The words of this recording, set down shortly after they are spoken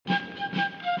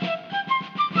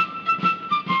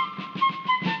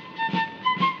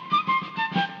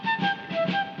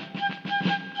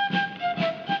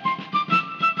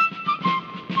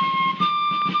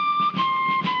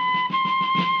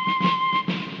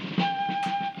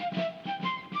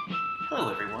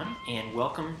and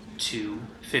welcome to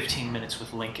 15 Minutes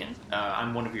with Lincoln.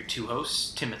 I'm one of your two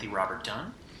hosts, Timothy Robert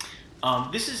Dunn.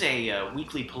 This is a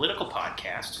weekly political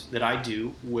podcast that I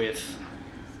do with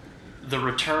the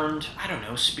returned,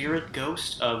 spirit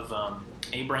ghost of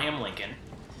Abraham Lincoln.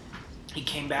 He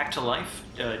came back to life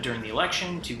during the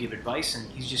election to give advice, and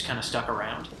he's just kind of stuck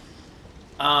around.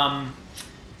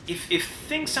 If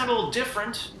things sound a little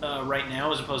different right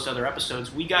now as opposed to other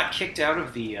episodes, we got kicked out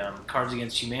of the Cards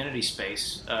Against Humanity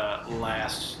space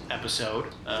last episode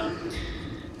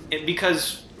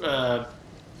because, I'll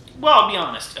be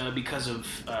honest, because of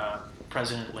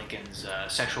President Lincoln's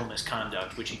sexual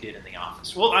misconduct, which he did in the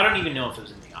office. Well, I don't even know if it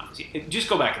was in the office. Just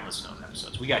go back and listen to those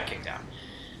episodes. We got kicked out.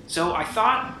 So I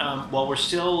thought, while we're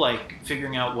still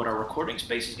figuring out what our recording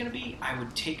space is going to be, I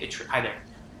would take a trip.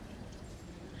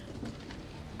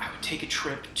 I would take a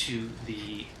trip to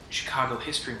the Chicago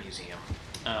History Museum,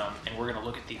 and we're going to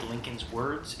look at the Lincoln's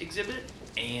Words exhibit,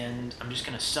 and I'm just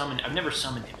going to I've never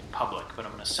summoned him in public, but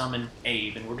I'm going to summon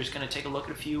Abe, and we're just going to take a look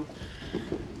at a few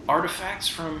artifacts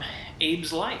from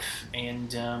Abe's life,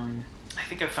 and I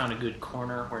think I've found a good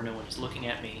corner where no one's looking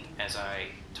at me as I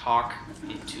talk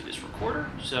into this recorder,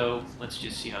 so let's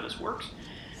just see how this works.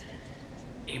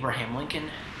 Abraham Lincoln,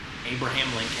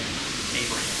 Abraham Lincoln, Abraham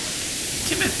Lincoln.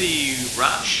 Timothy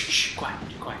Rush. Shh, quiet.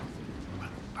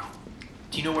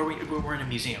 Do you know where we're in a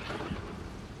museum?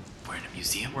 We're in a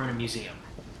museum? We're in a museum.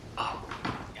 Oh.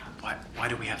 Yeah. Why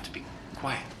do we have to be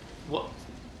quiet? Well,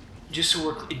 just so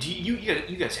we're... you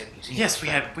guys have museums? Yes, we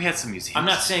had some museums. I'm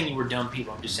not saying you were dumb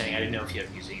people. I'm just saying I didn't know if you had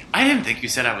a museum. I didn't think you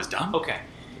said I was dumb. Okay.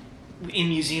 In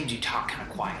museums, you talk kind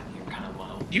of quietly or kind of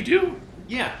low. You do?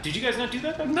 Yeah. Did you guys not do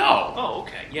that then? No. Oh,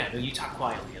 okay. Yeah, no, you talk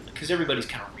quietly because everybody's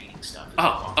kind of reading stuff.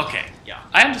 Oh, okay. Yeah.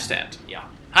 I understand. Yeah.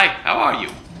 Hi, how are you?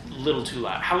 A little too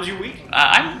loud. How was your week?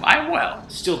 I'm well.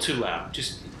 Still too loud.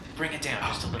 Just bring it down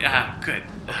just a little. Good.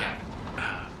 Okay.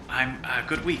 I'm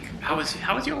good week. How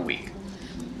was your week?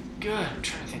 Good. I'm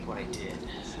trying to think what I did.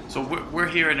 So we're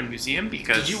here in a museum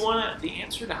because... Did you want the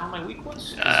answer to how my week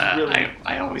was?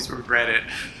 I always regret it.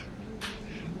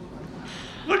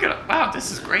 Look at it. Wow,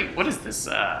 this is great. What is this?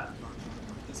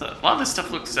 A lot of this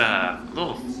stuff looks a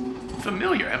little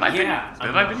familiar. Have I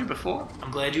been here before?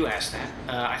 I'm glad you asked that.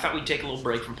 I thought we'd take a little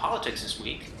break from politics this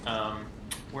week.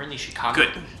 We're in the Chicago...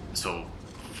 Good. So,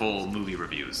 full movie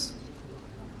reviews.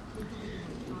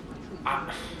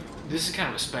 This is kind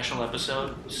of a special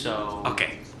episode, so...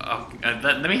 Okay.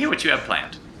 Let me hear what you have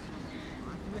planned.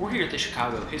 We're here at the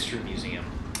Chicago History Museum,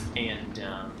 and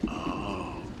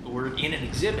we're in an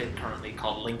exhibit currently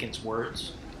called Lincoln's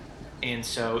Words. And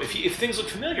so, if things look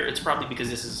familiar, it's probably because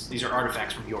these are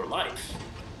artifacts from your life.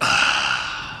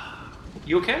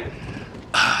 You okay?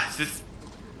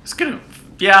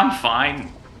 Yeah, I'm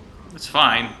fine. It's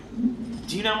fine.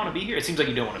 Do you not want to be here? It seems like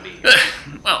you don't want to be here.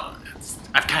 Well,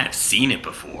 I've kind of seen it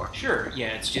before. Sure, yeah,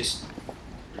 it's just...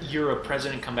 You're a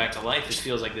president come back to life. It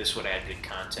feels like this would add good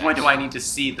context. Why do I need to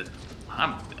see that?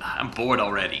 I'm bored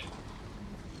already.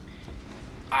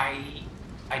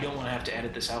 I don't want to have to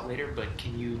edit this out later, but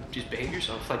can you just behave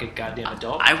yourself like a goddamn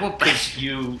adult? I will. Because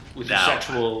you, with your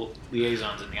sexual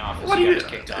liaisons in the office, what you got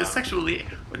kicked off. Sexual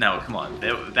No, come on.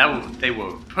 They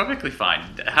were perfectly fine.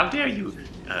 How dare you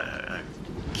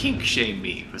kink shame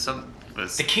me for some...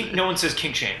 No one says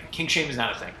kink shame. Kink shame is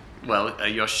not a thing. Well,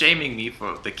 you're shaming me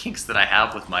for the kinks that I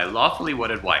have with my lawfully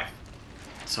wedded wife.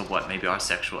 So what? Maybe our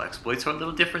sexual exploits are a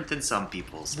little different than some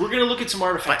people's. We're gonna look at some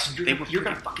artifacts. But and you're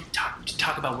gonna fucking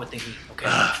talk about what they mean,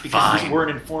 okay? Because we're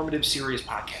an informative, serious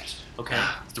podcast, okay?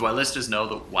 Do our listeners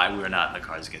know why we were not in the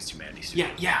Cards Against Humanity studio?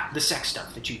 Yeah, the sex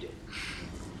stuff that you did.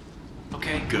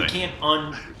 Okay, good. We can't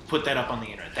put that up on the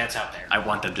internet. That's out there. I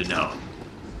want them to know.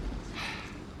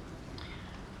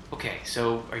 Okay,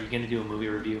 so are you gonna do a movie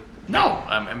review? No,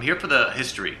 I'm here for the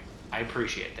history. I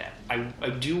appreciate that.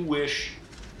 I do wish.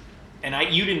 And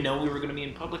you didn't know we were going to be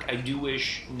in public. I do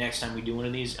wish next time we do one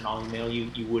of these, and I'll email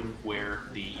you, you wouldn't wear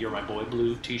the You're My Boy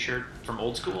Blue t-shirt from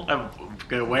Old School. I'm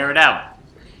going to wear it out.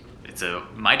 It's a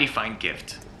mighty fine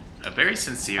gift. A very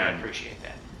sincere I appreciate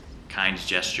that. Kind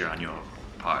gesture on your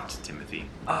part, Timothy.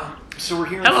 So we're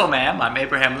here... Hello, ma'am. I'm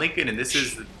Abraham Lincoln, and this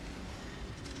is...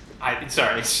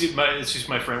 Sorry, it's just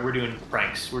my friend. We're doing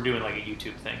pranks. We're doing like a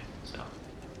YouTube thing, so...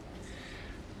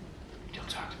 Don't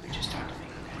talk to me. Just talk to me.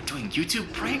 Doing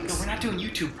YouTube pranks? No, we're not doing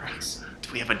YouTube pranks.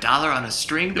 Do we have $1 on a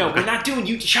string? No, we're not doing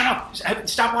YouTube. Shut up!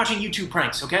 Stop watching YouTube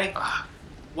pranks, okay?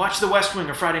 Watch The West Wing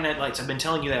or Friday Night Lights. I've been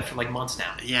telling you that for like months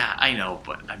now. Yeah, I know,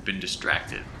 but I've been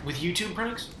distracted. With YouTube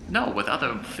pranks? No, with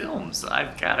other films.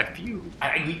 I've got a few.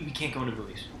 We can't go into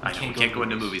movies. We can't go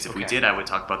into movies. If we did, I would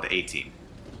talk about the A-Team.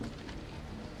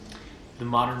 The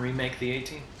modern remake, The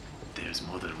A-Team? There's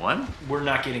more than one? We're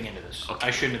not getting into this. Okay.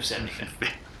 I shouldn't have said anything.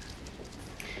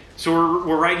 So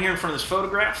we're right here in front of this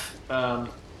photograph from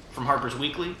Harper's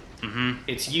Weekly. Mm-hmm.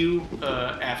 It's you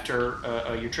after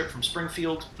your trip from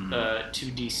Springfield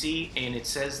to D.C., and it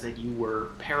says that you were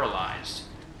paralyzed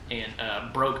and a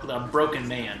broken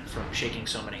man from shaking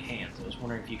so many hands. I was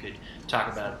wondering if you could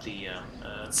talk about the...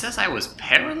 It says I was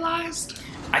paralyzed?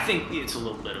 I think it's a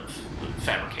little bit of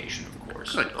fabrication, of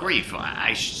course. Good grief.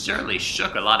 I surely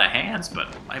shook a lot of hands,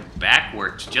 but my back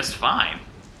worked just fine.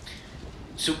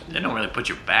 So They don't really put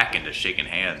your back into shaking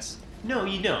hands. no,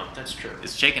 you don't. That's true.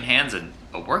 Is shaking hands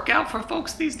a workout for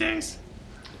folks these days?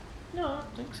 No, I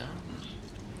don't think so.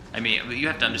 I mean, you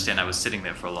have to understand I was sitting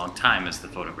there for a long time as the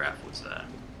photograph was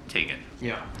taken.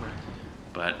 Yeah, right.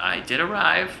 But I did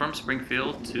arrive from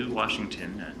Springfield to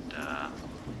Washington, and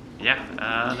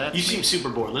that's You me. seem super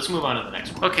bored. Let's move on to the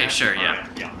next one. Okay, sure, yeah. All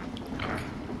right, yeah.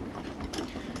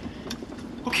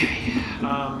 Okay.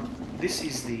 This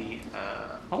is the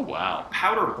Oh wow!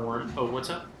 powder horn. Oh, what's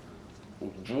up?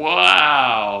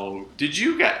 Wow! Did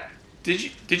you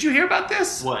hear about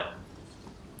this? What?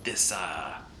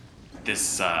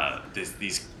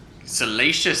 These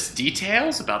salacious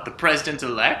details about the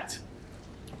president-elect?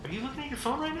 Are you looking at your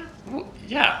phone right now? Well,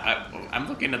 yeah, I'm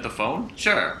looking at the phone.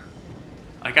 Sure.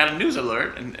 I got a news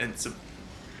alert, and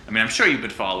I'm sure you've been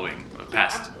following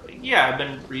past. Yeah, I've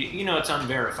been. It's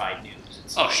unverified news.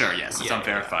 It's, Oh, sure, yes, it's Yeah,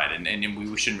 unverified, and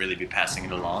we shouldn't really be passing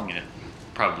it along, and it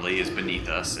probably is beneath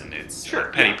us, and it's Sure,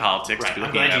 petty yeah. politics. Right. to be I'm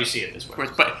looking glad at. you see it this way. Of course,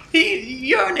 but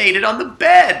he urinated on the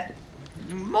bed.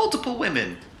 Multiple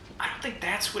women. I don't think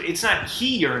that's what. It's not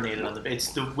he urinated on the bed.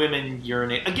 It's the women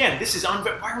urinate. Again, this is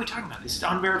why are we talking about this? This is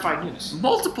unverified news.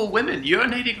 Multiple women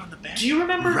urinating on the bed. Do you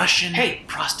remember Russian Hey,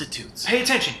 prostitutes? pay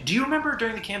attention. Do you remember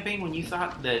during the campaign when you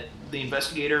thought that the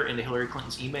investigator into Hillary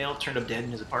Clinton's email turned up dead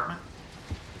in his apartment?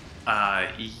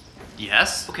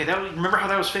 Yes. Okay, remember how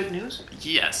that was fake news?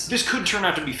 Yes. This could turn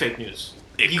out to be fake news.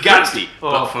 It You could got be,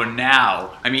 Oh. but for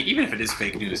now, I mean, even if it is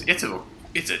fake news, it's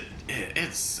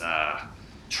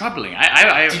troubling.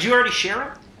 Did you already share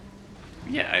it?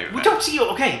 Yeah. We don't see you.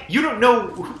 Okay, you don't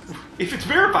know if it's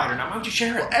verified or not. Why would you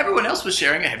share it? Everyone else was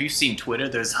sharing it. Have you seen Twitter?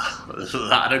 There's a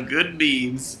lot of good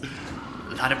memes.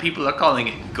 A lot of people are calling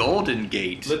it Golden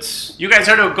Gate. Let's You guys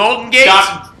heard of Golden Gate?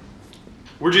 stop.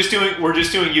 We're just doing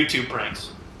YouTube pranks.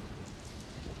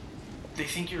 They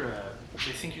think you're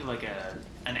like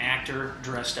an actor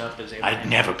dressed up as Abraham. I'd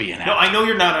never be an actor. No, I know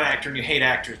you're not an actor and you hate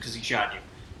actors because he shot you.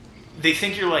 They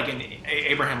think you're like an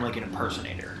Abraham Lincoln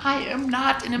impersonator. I am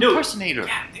not an No, impersonator.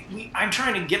 Yeah, I'm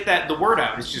trying to get the word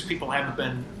out. It's just people haven't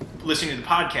been listening to the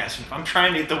podcast. And I'm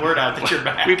trying to get the word out that you're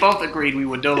back. We both agreed we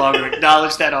would no longer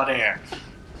acknowledge that on air.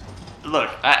 Look,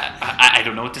 I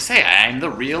don't know what to say. I'm the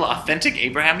real, authentic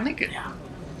Abraham Lincoln. Yeah.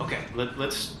 Okay.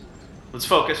 Let's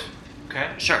focus. Okay.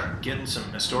 Sure. Getting some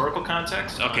historical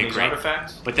context on Okay, these great.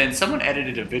 artifacts. But then someone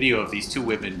edited a video of these two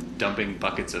women dumping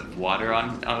buckets of water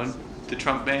on the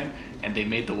Trump man, and they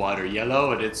made the water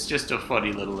yellow, and it's just a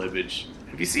funny little image.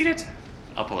 Have you seen it?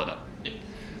 I'll pull it up.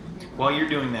 While you're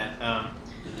doing that,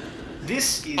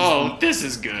 this is. Oh, this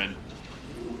is good.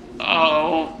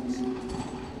 Oh,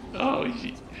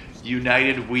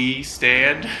 United We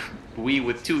Stand. We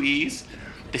with two E's.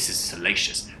 This is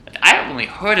salacious. I have only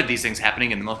heard of these things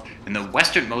happening in the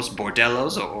westernmost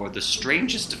bordellos or the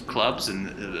strangest of clubs in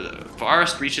the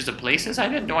farthest reaches of places. I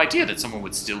had no idea that someone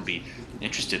would still be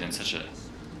interested in such a.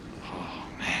 Oh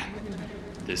man,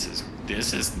 this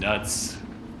is nuts.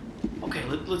 Okay,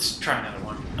 let's try another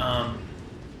one.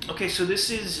 Okay, so this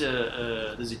is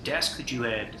there's a desk that you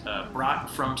had brought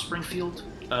from Springfield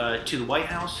to the White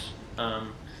House.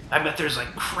 I bet there's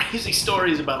like crazy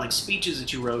stories about like speeches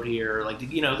that you wrote here, like the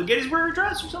Gettysburg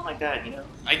Address or something like that.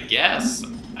 I guess.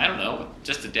 I don't know.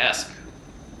 Just a desk.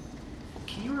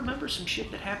 Can you remember some shit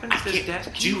that happened at I this can't-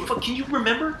 desk? do you- Can you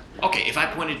remember? Okay, if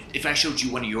I showed you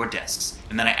one of your desks,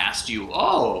 and then I asked you,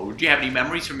 oh, do you have any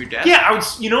memories from your desk? Yeah, I would.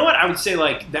 You know what? I would say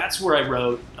like that's where I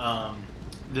wrote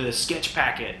the sketch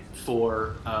packet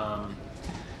for.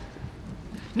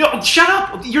 No, shut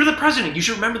up! You're the president. You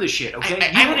should remember this shit,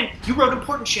 okay? You wrote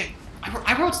important shit.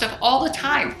 I wrote stuff all the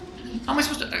time. How am I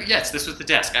supposed to? Yes, this was the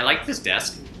desk. I like this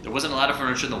desk. There wasn't a lot of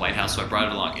furniture in the White House, so I brought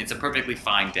it along. It's a perfectly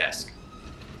fine desk.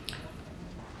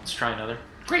 Let's try another.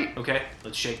 Great. Okay,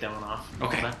 let's shake that one off.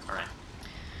 Okay. All right.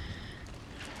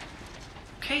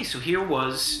 Okay, so here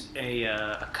was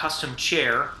a custom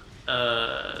chair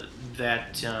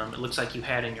that it looks like you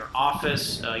had in your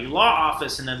office, your law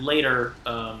office, and then later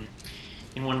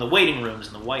in one of the waiting rooms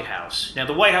in the White House. Now,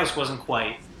 the White House wasn't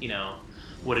quite,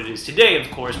 what it is today, of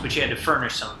course, but you had to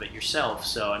furnish some of it yourself.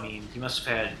 So, I mean, you must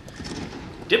have had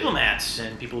diplomats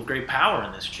and people of great power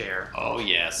in this chair. Oh,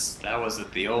 yes. That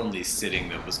wasn't the only sitting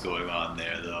that was going on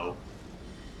there, though.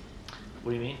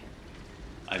 What do you mean?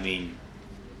 I mean,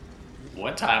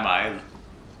 one time I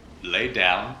laid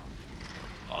down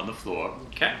on the floor,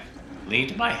 Okay.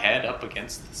 leaned my head up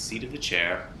against the seat of the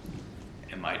chair,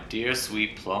 and my dear,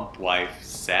 sweet, plump wife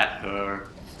sat her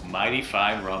mighty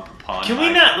fine rump upon Can my...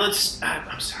 we not? Let's.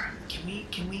 I'm sorry.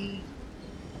 Can we?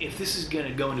 If this is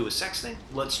gonna go into a sex thing,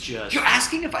 let's just. You're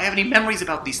asking if I have any memories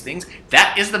about these things?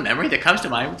 That is the memory that comes to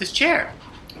mind with this chair.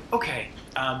 Okay.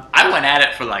 I went at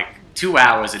it for like 2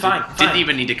 hours and Fine, didn't fine.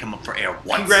 even need to come up for air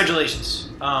once. Congratulations.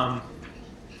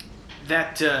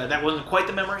 That wasn't quite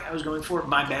the memory I was going for.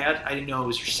 My bad. I didn't know it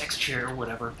was your sex chair or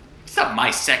whatever. It's not my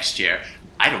sex chair.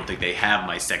 I don't think they have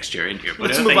my sex chair in here. But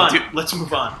Let's if move they on. do, Let's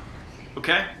move on.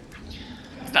 Okay.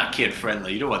 it's not kid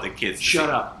friendly. You don't want the kids to Shut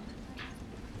see. up.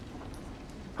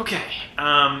 Okay.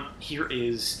 Here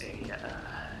is a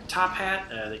top hat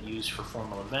that you use for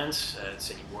formal events. It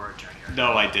said you wore it during your.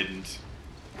 No, I didn't.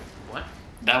 What?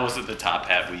 That wasn't the top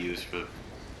hat we used for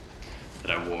that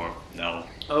I wore. No.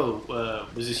 Oh,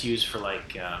 was this used for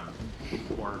like,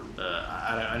 or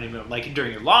I don't even know, like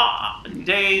during your law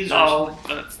days? Or No,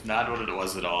 something? that's not what it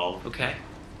was at all. Okay.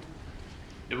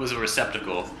 It was a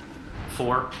receptacle.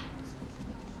 For.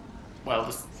 Well,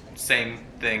 the same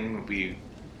thing we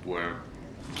were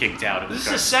kicked out of the This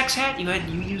is a sex hat.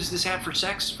 You used this hat for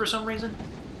sex for some reason.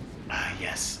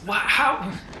 Yes. Why?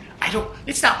 How?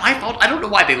 It's not my fault. I don't know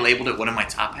why they labeled it one of my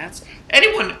top hats.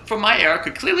 Anyone from my era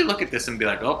could clearly look at this and be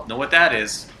like, oh, know what that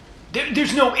is.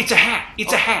 There's no. It's a hat.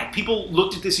 It's a hat. People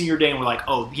looked at this in your day and were like,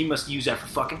 oh, he must use that for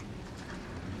fucking.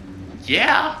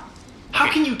 Yeah. How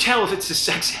Okay. can you tell if it's a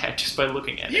sex hat just by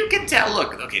looking at it? You can tell.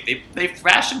 Look, okay, they've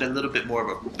fashioned a little bit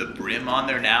more of the brim on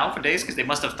there now for days because they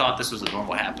must have thought this was a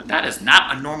normal hat, but that is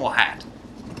not a normal hat.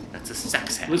 That's a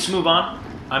sex hat. Let's move on.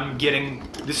 I'm getting.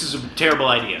 This is a terrible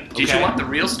idea. Did okay? you want the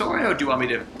real story, or do you want me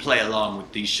to play along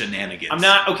with these shenanigans? I'm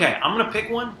not. Okay, I'm gonna pick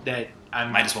one that I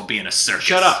Might as well be in a circus.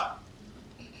 Shut up.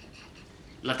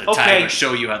 Let the Okay. tiger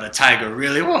show you how the tiger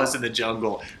really was in the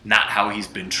jungle, not how he's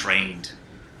been trained.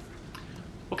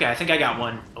 Okay, I think I got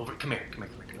one. Over. Come here.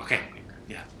 Okay.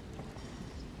 Yeah.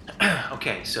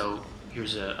 Okay, so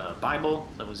here's a Bible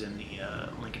that was in the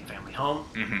Lincoln family home.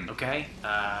 Mm-hmm. Okay,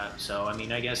 so I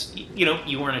mean, I guess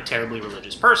you weren't a terribly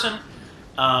religious person,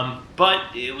 but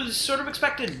it was sort of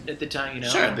expected at the time, you know.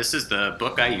 Sure. This is the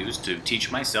book I used to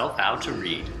teach myself how to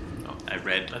read. I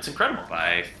read That's incredible.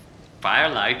 by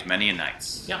firelight many a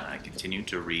nights. Yeah. I continued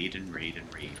to read and read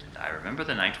and read. I remember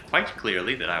the night quite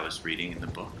clearly that I was reading in the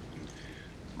book.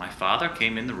 My father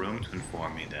came in the room to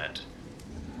inform me that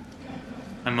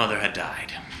my mother had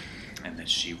died and that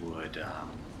she would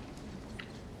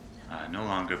no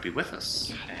longer be with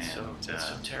us. That's so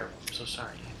terrible. I'm so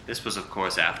sorry. This was, of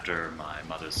course, after my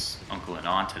mother's uncle and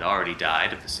aunt had already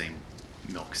died of the same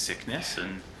milk sickness,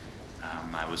 and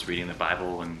I was reading the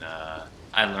Bible, and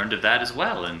I learned of that as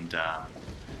well. And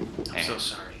I'm so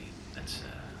sorry. That's.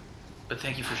 But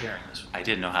thank you for sharing this. I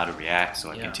didn't know how to react,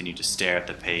 so I Yeah. continued to stare at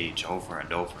the page over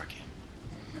and over again.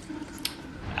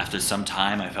 After some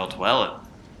time, I felt, well,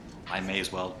 I may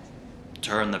as well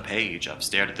turn the page. I've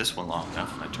stared at this one long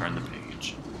enough, and I turned the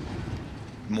page.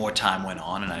 More time went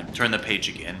on, and I turned the page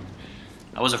again.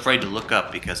 I was afraid to look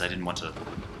up because I didn't want to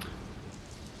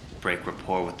break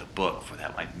rapport with the book, for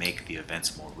that might make the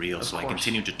events more real. Of So I course.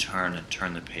 continued to turn and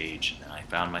turn the page, and I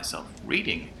found myself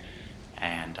reading,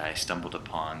 and I stumbled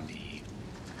upon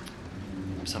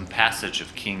some passage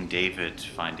of King David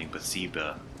finding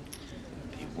Bathsheba,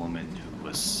 a woman who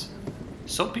was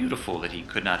so beautiful that he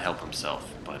could not help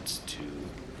himself but to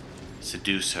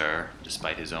seduce her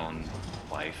despite his own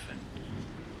wife, and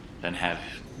then have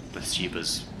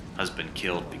Bathsheba's husband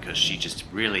killed because she just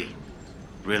really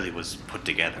was put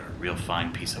together, a real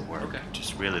fine piece of work. Okay.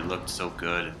 Just really looked so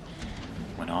good, and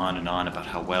went on and on about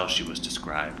how well she was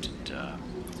described and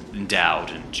endowed,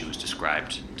 and she was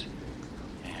described.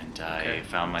 And I Okay.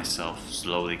 found myself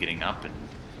slowly getting up and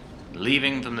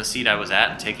leaving from the seat I was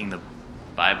at and taking the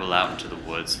Bible out into the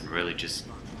woods and really just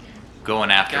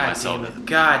going after God myself. damn it.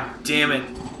 God damn it.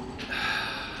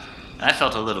 I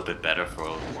felt a little bit better for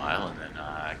a little while, and then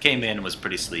I came in and was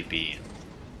pretty sleepy.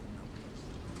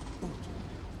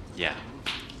 Yeah.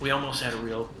 We almost had a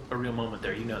real moment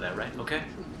there. You know that, right? Okay.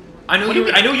 I know What do you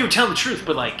mean? I know you were telling the truth,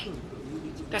 but like,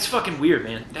 that's fucking weird,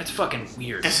 man. That's fucking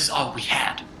weird. This is all we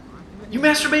had. You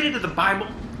masturbated to the Bible?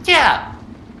 Yeah.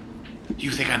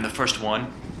 You think I'm the first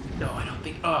one? No, I don't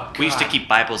think. Oh, God. We used to keep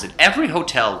Bibles in every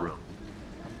hotel room.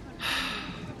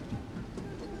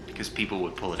 Because people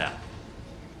would pull it out.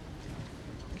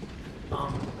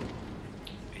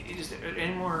 Is there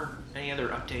any more Any other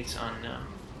updates on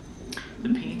the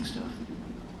peeing stuff?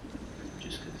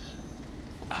 Just because.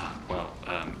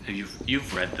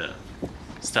 You've read the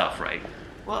stuff, right?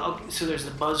 Well, okay, so there's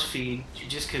the BuzzFeed,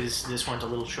 just because this one's a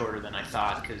little shorter than I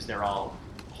thought, because they're all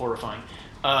horrifying.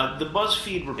 The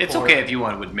BuzzFeed report... It's okay if you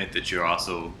want to admit that you're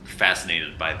also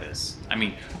fascinated by this. I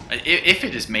mean, if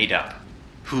it is made up,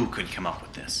 who could come up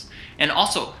with this? And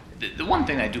also, the one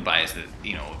thing I do buy is that,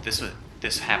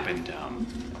 this happened,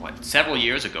 several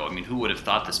years ago. I mean, who would have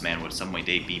thought this man would some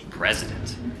day be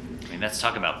president? I mean, that's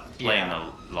talking about playing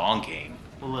the long game.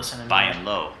 Well, listen, buy and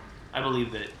low. I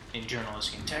believe that in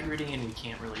journalistic integrity, and we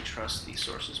can't really trust these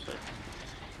sources, but,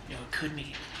 it could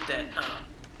be that...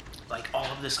 all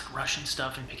of this Russian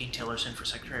stuff and picking Tillerson for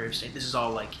Secretary of State, this is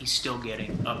all he's still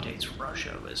getting updates from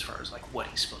Russia as far as what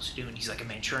he's supposed to do, and he's a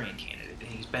Manchurian candidate, and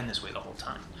he's been this way the whole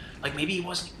time. Maybe he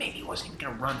wasn't even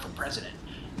going to run for president,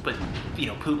 but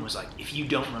Putin was if you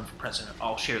don't run for president,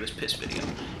 I'll share this piss video,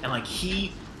 and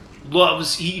he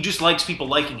just likes people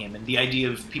liking him, and the idea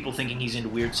of people thinking he's into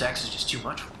weird sex is just too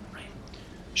much for him, right?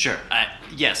 Sure,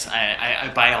 yes,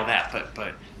 I buy all that,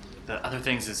 but. The other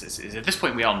things is at this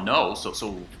point we all know.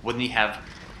 So wouldn't he have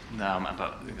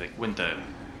wouldn't the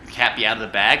cat be out of the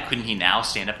bag? Couldn't he now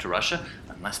stand up to Russia?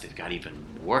 Unless they've got even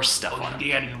worse stuff on him. They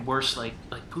got even worse like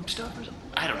poop stuff or something.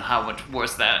 I don't know how much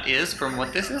worse that is from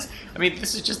what this is. I mean,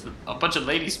 this is just a bunch of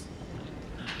ladies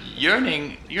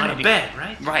yearning on a bed,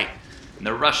 right? Right, and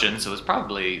they're Russian, so it's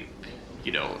probably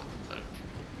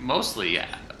mostly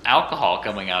alcohol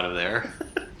coming out of there.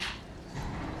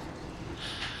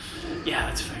 Yeah,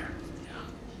 that's fair.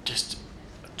 Just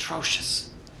atrocious.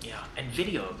 Yeah, and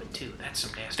video of it too. That's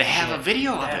some nasty shit. They have a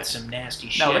video of it. That's some nasty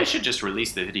shit. No, they should just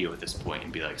release the video at this point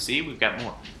and be like, see, we've got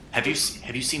more. Have you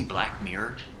seen Black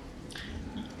Mirror?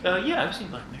 Yeah, I've seen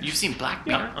Black Mirror. You've seen Black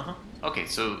Mirror? Yeah, uh-huh. Okay,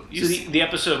 so... the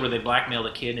episode where they blackmailed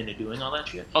a kid into doing all that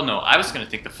shit? Oh, no, I was going to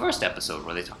think the first episode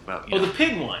where they talk about... the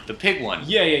pig one. The pig one.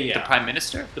 Yeah. The Prime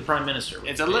Minister? The Prime Minister.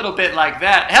 It's a little bit like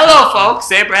that. Hello,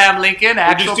 folks! Abraham Lincoln,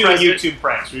 actual president.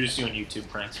 We're just doing YouTube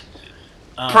pranks.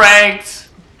 Pranked!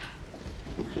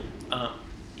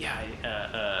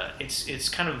 It's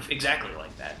kind of exactly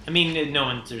like that. I mean,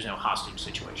 there's no hostage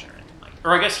situation or anything like that.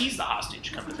 Or I guess he's the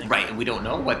hostage, come to think of it. Right, and we don't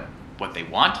know what they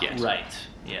want yet. Right,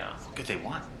 yeah. What could they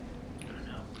want? I don't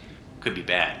know. Could be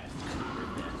bad.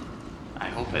 I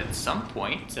hope at some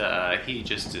point he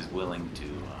just is willing to,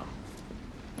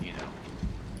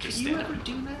 Can you ever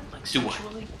do that? Do what?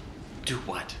 Sexually? Do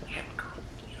what? Have a girl,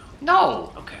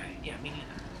 No! Okay, yeah, me neither.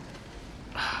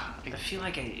 I feel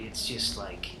like it's just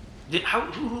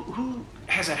who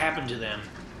has it happened to them,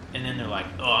 and then they're like,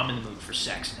 oh, I'm in the mood for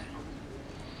sex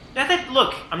now.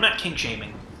 Look, I'm not kink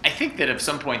shaming. I think that at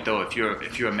some point, though, if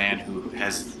you're a man who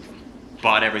has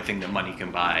bought everything that money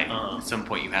can buy, at some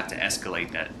point you have to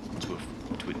escalate that to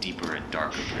a deeper and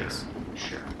darker place.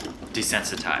 Sure.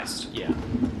 Desensitized. Yeah.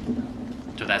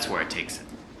 So that's where it takes it.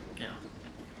 Yeah.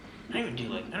 I don't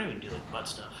even do butt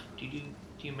stuff. Do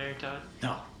you marry Todd?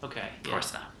 No. Okay. Of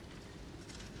course not.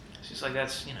 It's just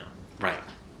that's Right.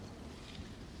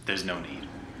 There's no need.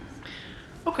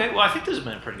 Okay, well, I think this has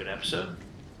been a pretty good episode.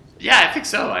 Yeah, I think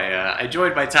so. I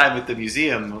enjoyed my time at the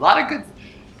museum. A lot of good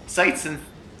sights and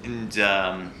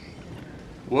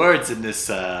words in this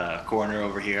corner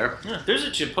over here. Yeah, there's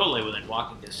a Chipotle within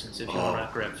walking distance if you want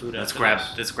to grab food. Let's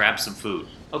grab some food.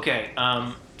 Okay,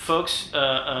 folks,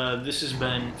 this has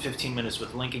been 15 Minutes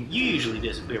with Lincoln. You usually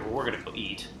disappear, but we're going to go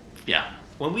eat. Yeah.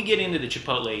 When we get into the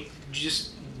Chipotle,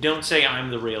 just don't say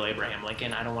I'm the real Abraham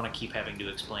Lincoln. I don't want to keep having to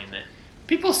explain that.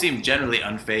 People seem generally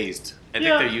unfazed. I think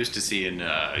they're used to seeing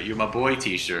 "You're My Boy"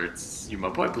 T-shirts, "You're My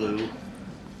Boy Blue."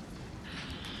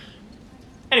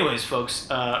 Anyways, folks,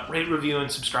 rate, review,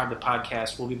 and subscribe to the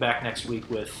podcast. We'll be back next week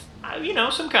with,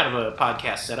 some kind of a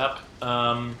podcast setup.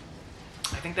 I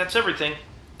think that's everything.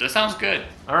 That sounds good.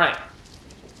 All right.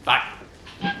 Bye.